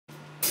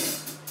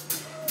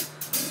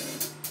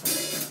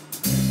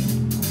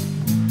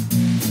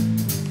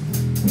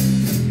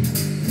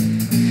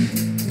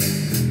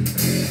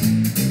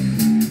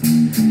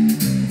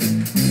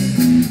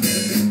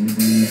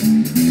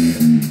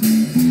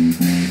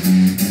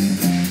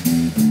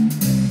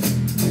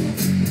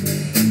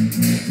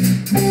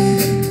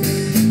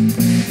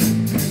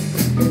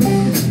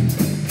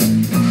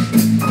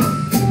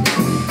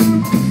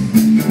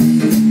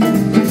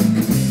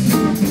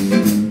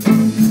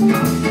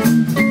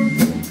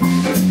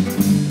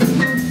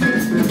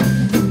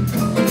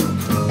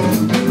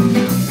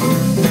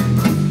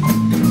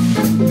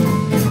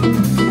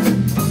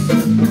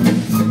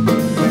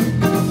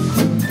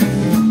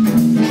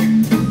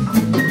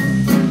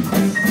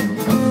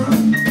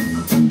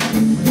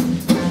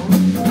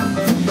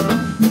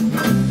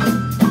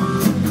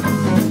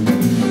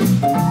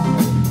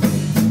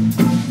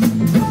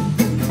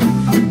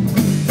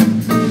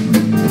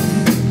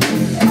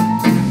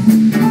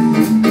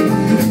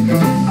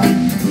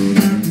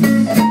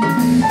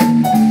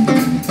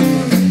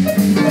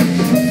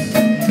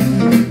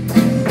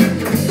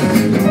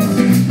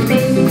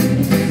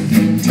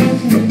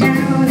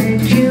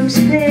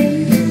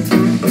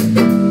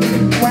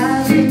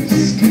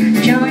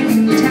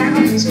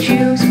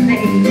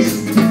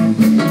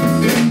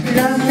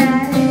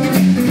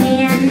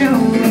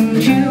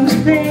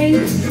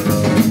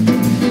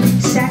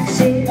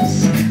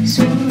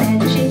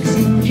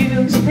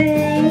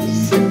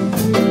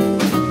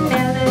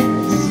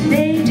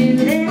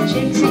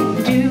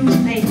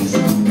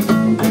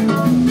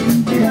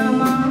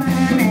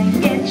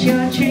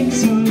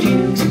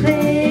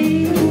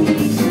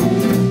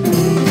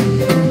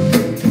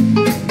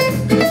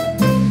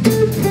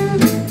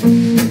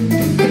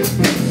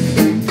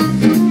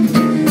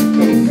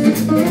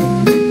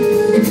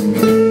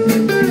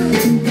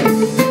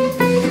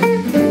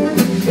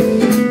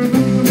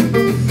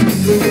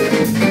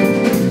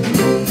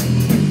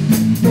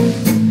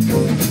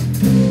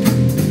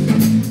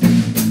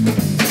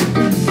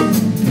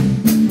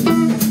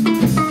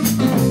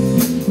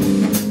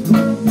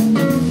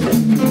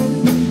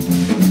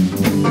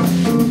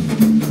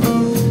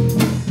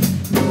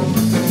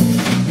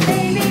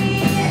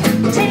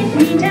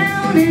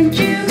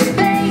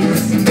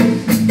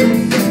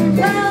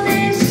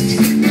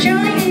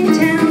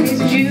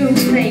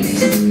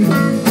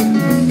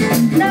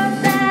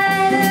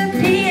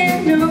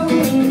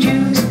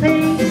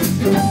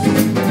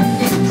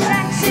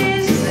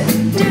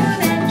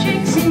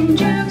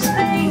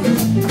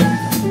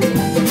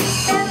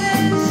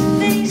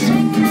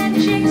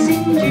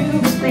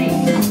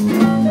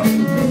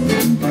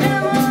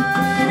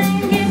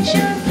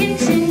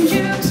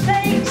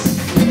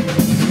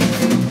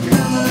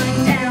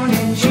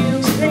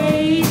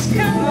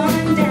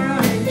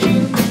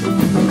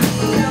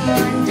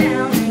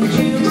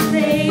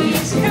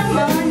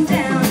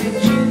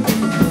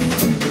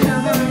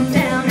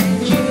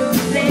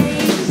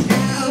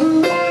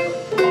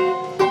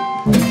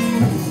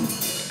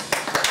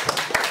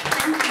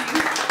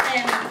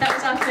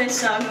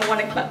a 1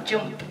 o'clock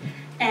jump.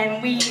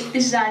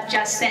 This is our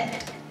jazz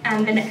set,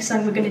 and the next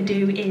song we're going to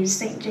do is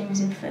St. James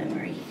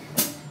Infirmary.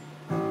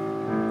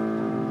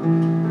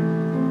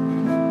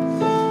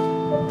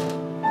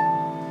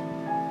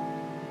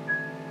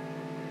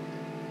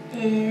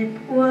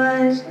 It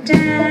was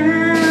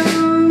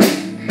down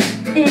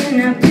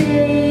in a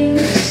big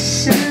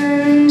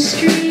sun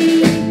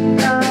street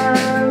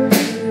bar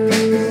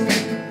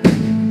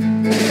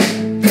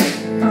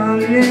on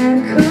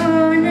the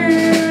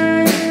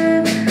corner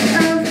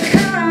of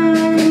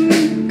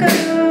Congo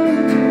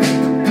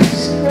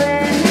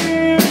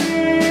Square.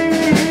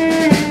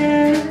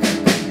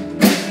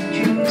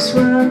 Drinks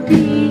were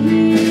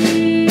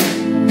being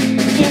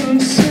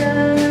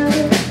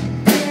served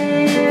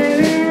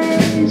there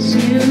as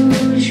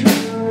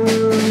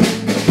usual,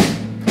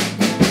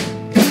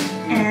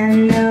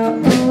 and the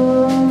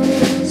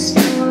old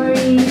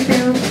story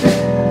felt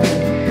proud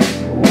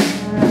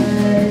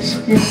was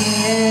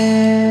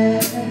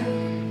there.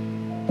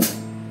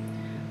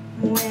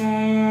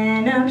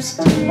 When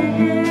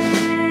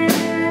upstairs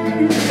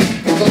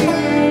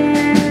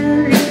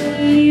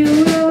Jelly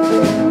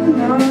rolled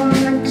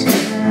water,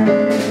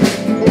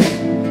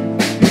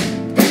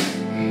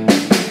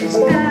 his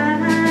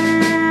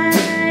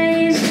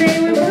eyes, they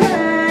were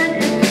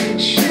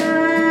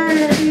bloodshot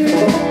red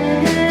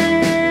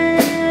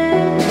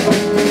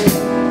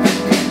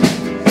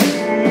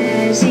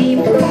as he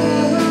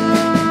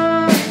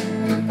poured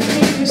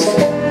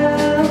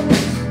himself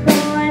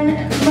one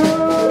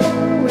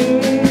more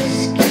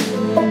whiskey.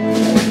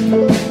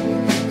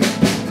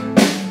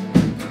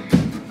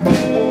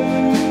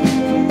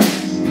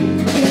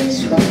 This is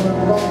what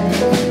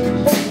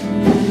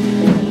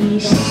he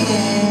said.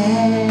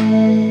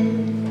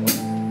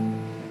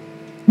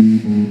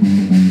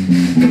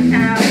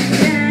 Out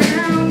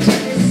down to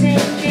the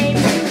St.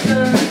 James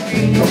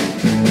Infirmary,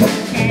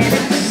 and I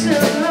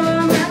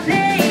saw my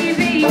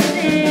baby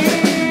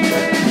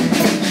there.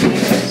 She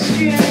was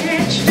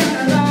stretched on a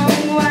long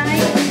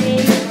white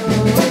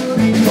table,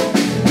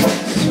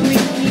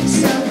 sweet,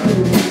 so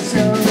cool,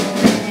 so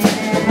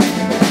fair.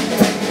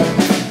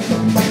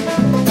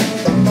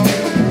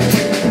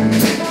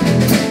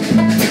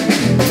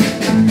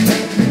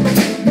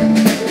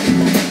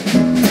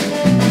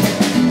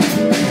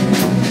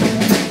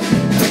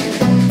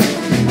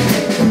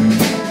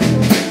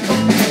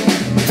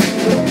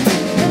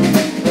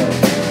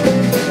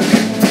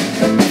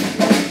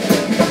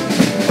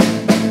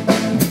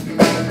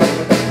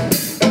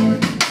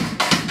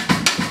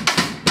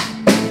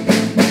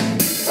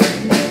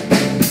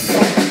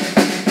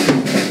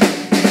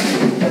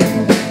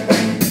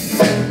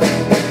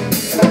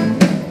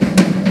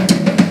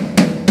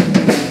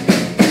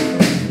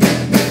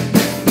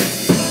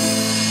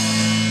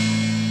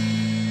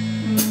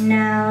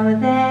 Now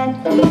that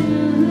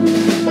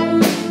you've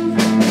heard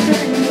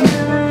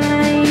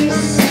my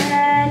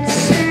sad,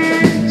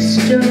 sad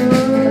story,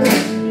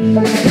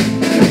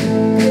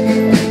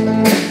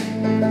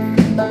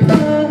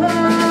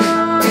 pour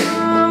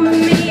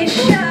me a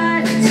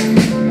shot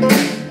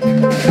of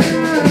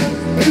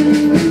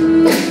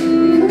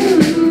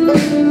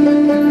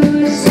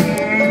booze,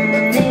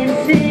 and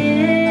if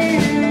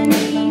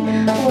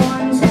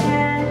anyone's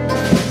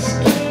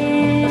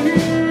asking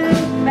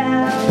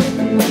about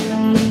me,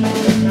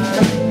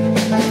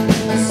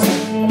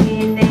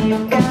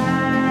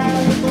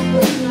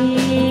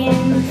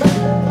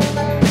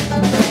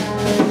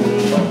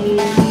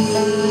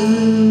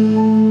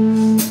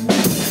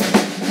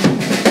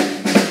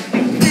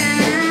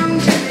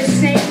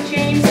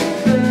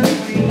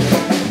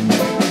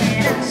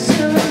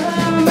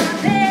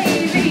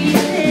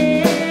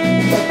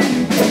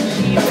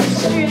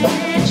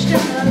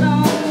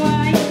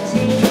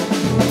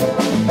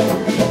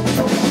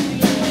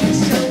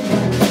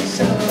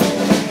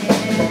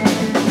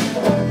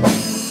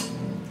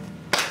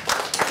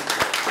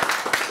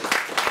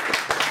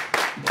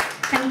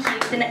 thank you.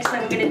 The next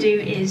song we're going to do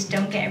is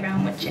Don't Get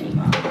Around Much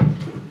Anymore.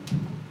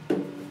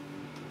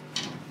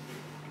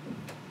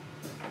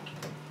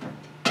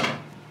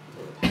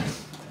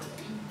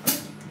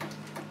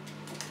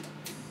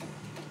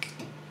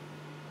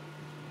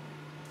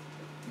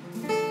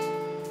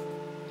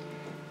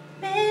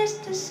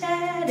 Mr.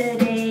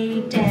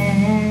 Saturday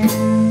Dance,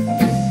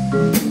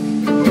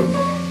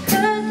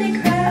 'cause they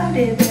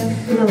crowded the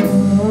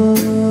floor.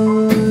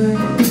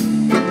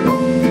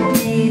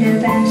 They'd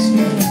have asked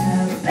me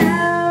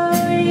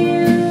about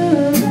you,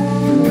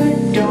 but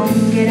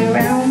don't get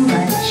around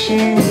much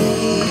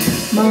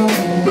anymore.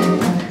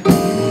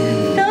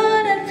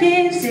 Thought I'd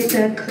visit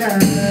the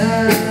club,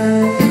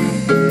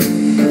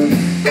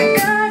 I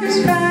got as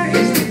far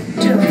as the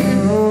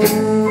door.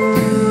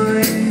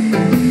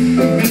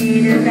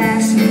 They'd have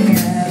asked me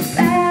about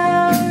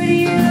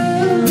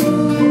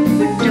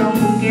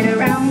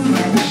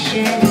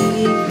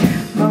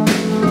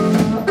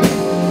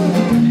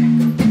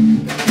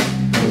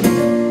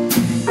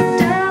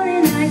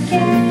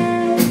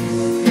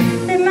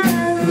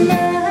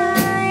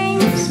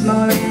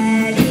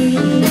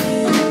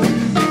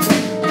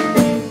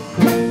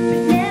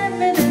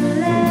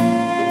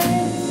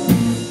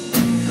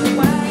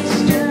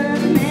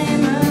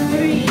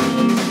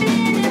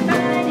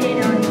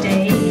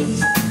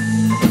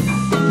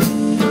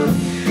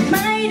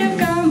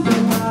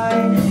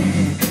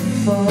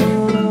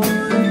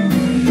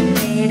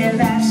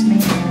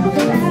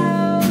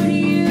about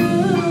you.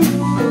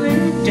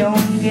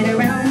 Don't get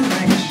around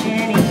much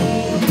anymore.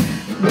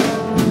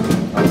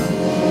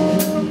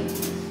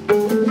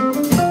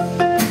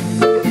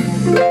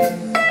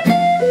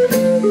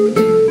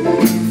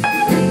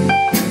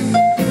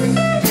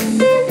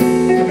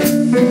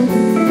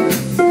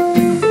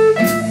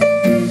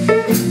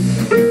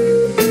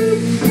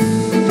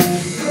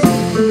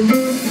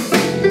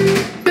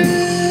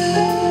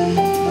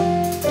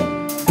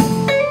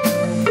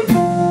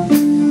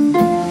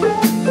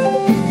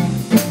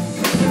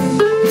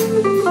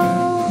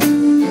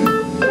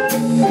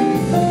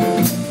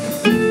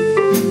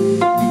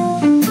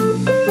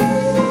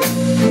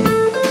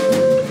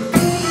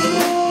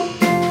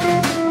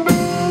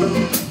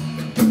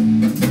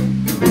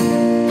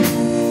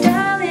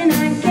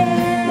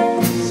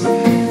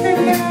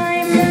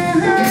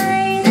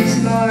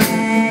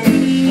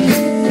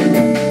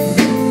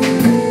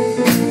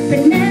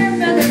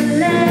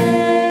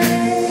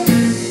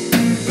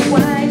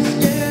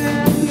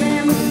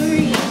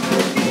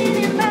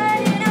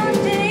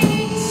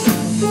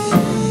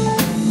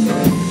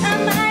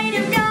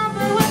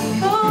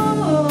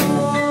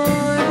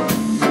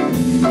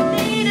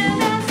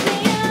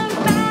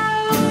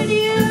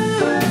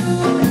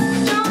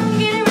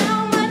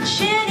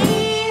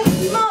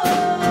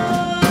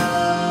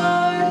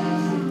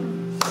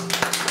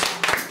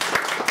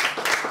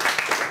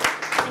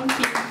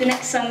 The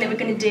next song that we're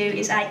going to do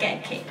is I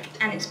Get a Kick,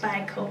 and it's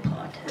by Cole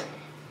Porter.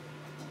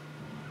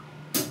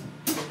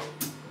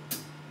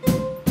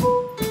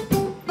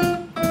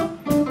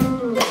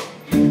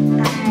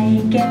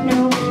 I get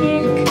no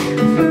kick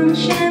from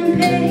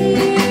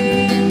champagne.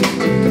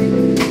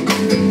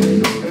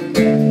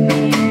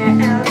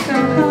 Mere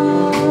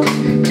alcohol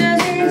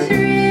doesn't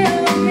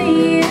thrill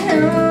me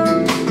at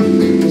all.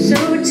 So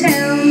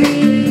tell me,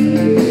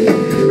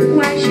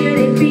 why should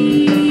it be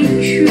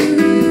true?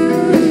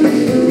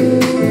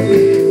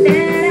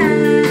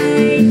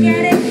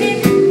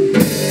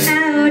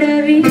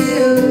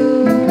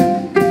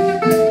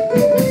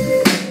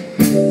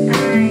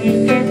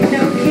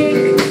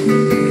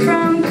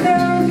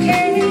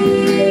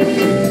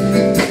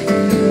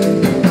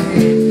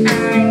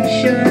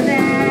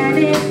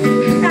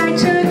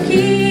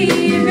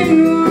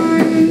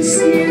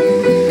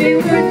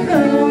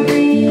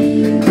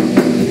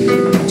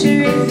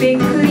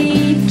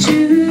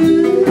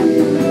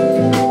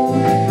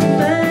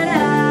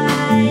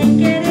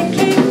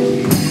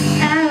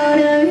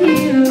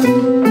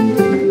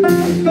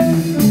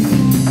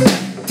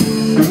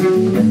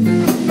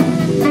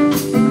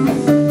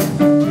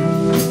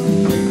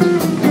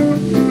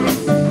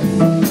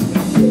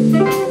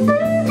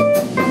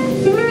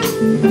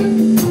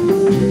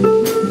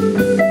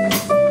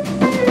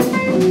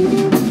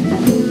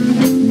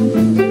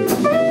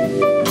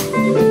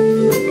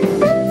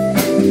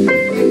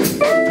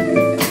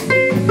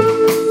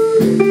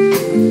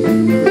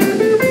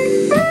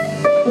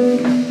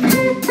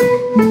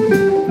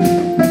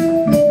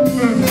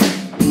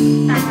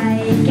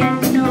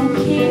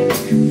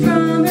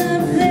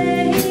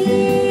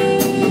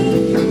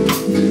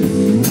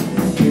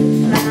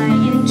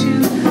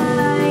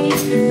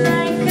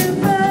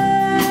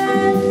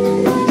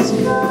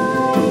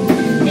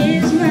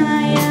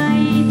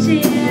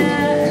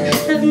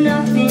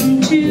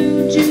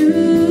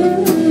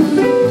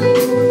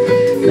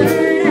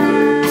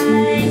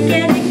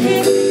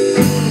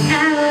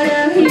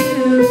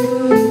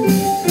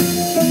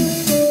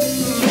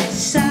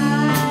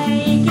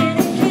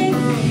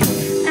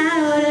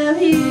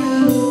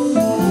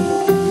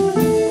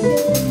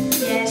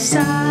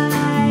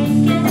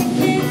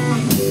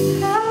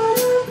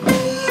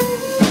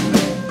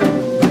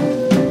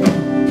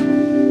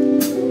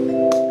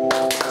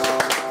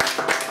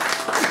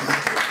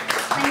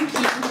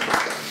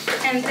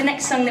 The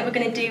next song that we're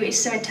going to do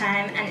is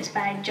Summertime, and it's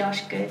by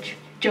George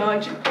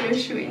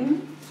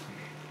Gershwin.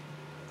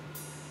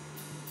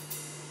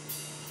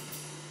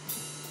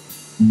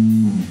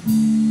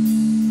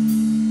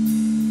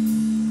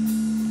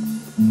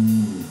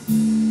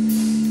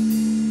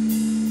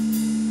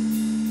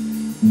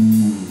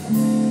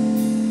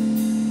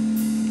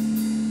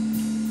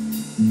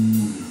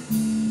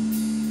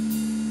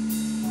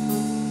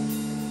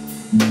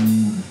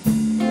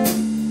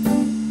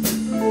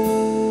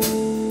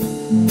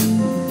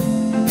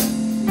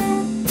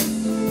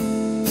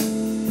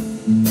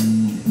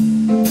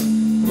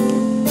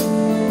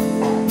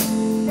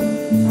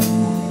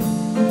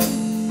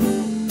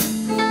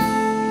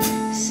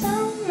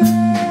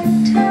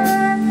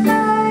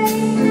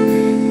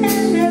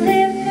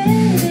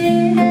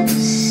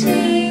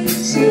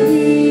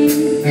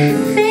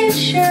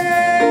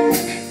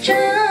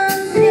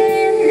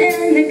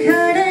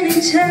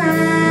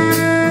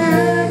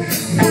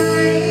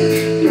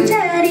 Your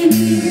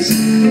daddy's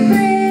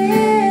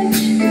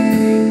rich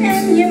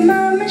and your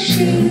mama,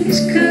 she's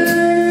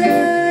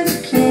good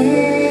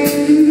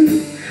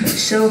looking.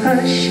 So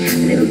hush,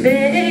 little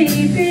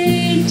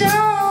baby,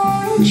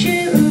 don't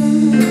you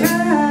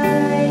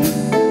cry.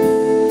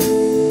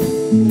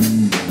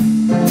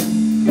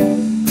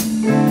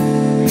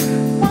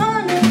 One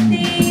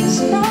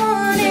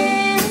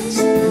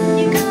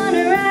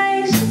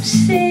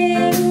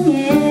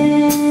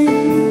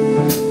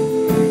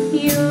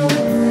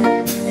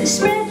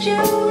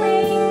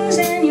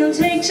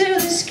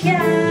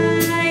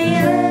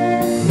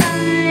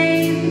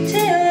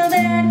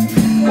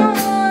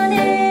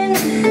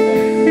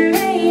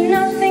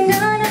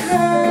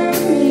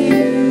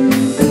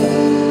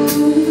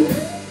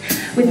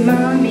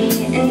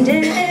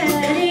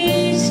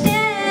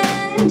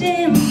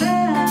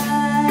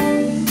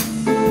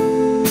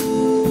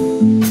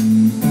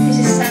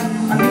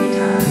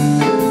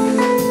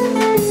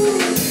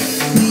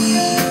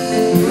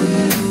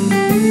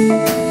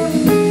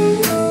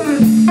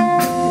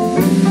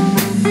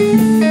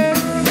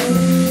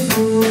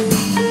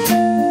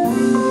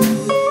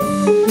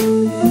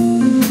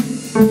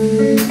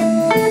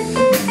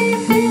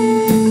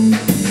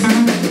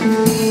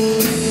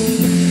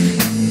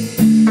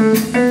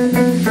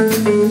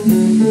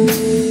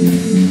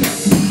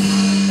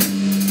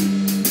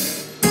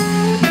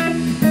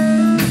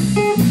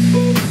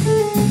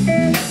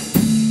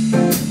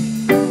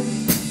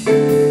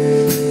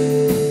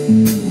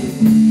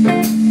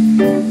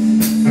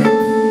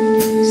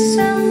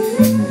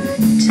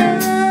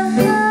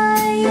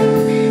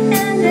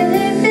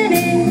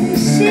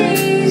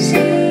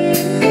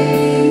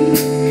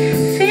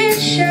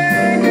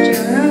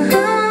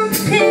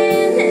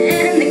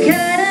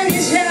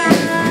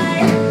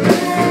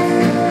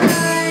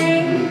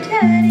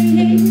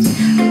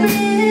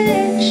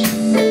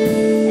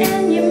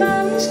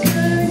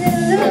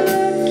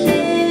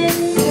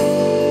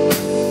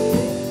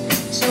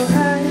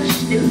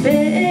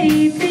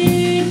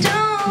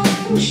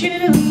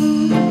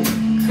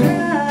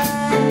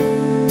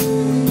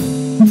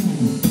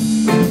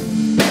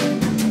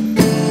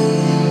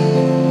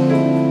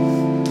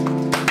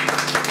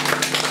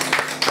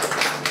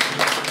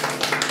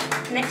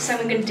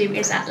going to do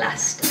is At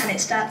Last, and it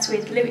starts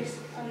with Lewis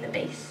on the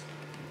bass.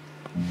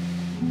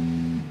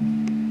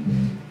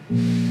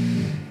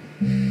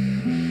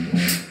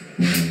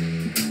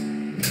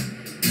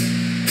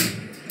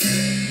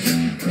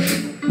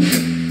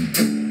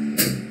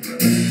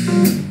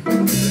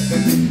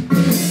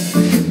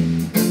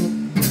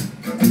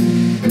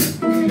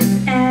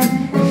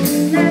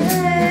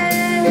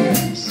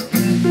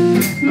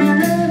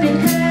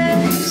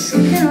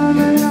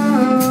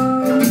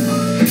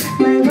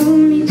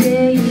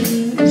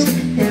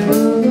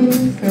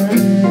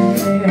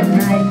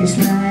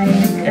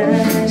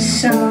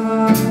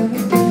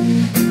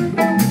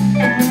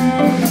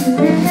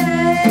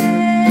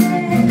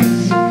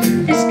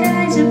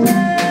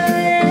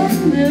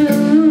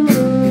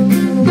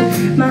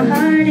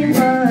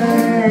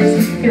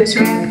 It was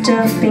wrapped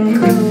up in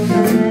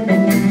clover the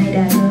night I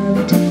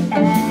looked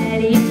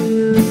at you.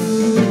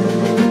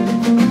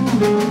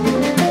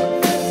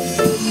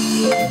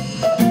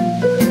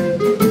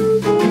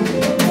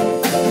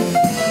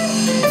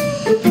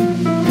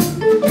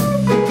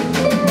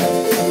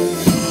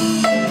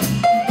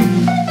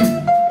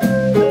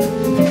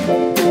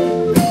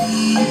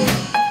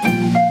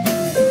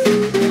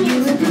 You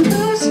with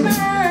a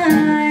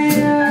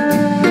smile,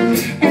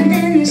 and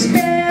then the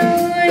spell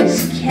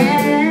was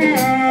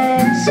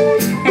cast.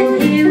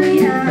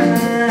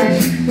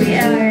 We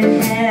are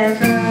in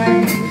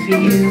heaven,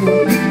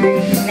 feel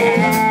mine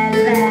at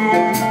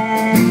last.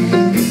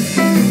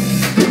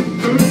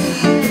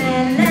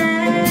 At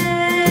last,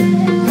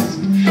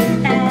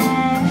 at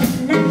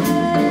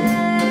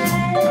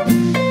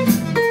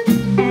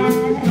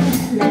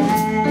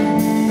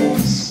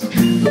last,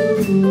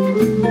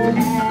 ooh,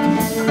 at last.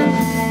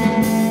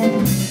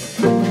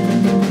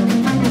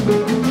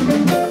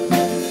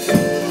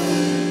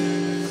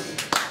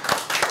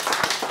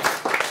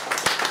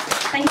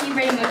 Thank you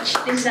very much.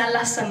 This is our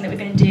last song that we're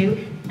going to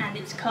do, and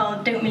it's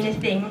called Don't Mean a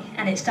Thing,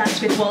 and it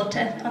starts with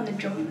Walter on the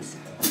drums.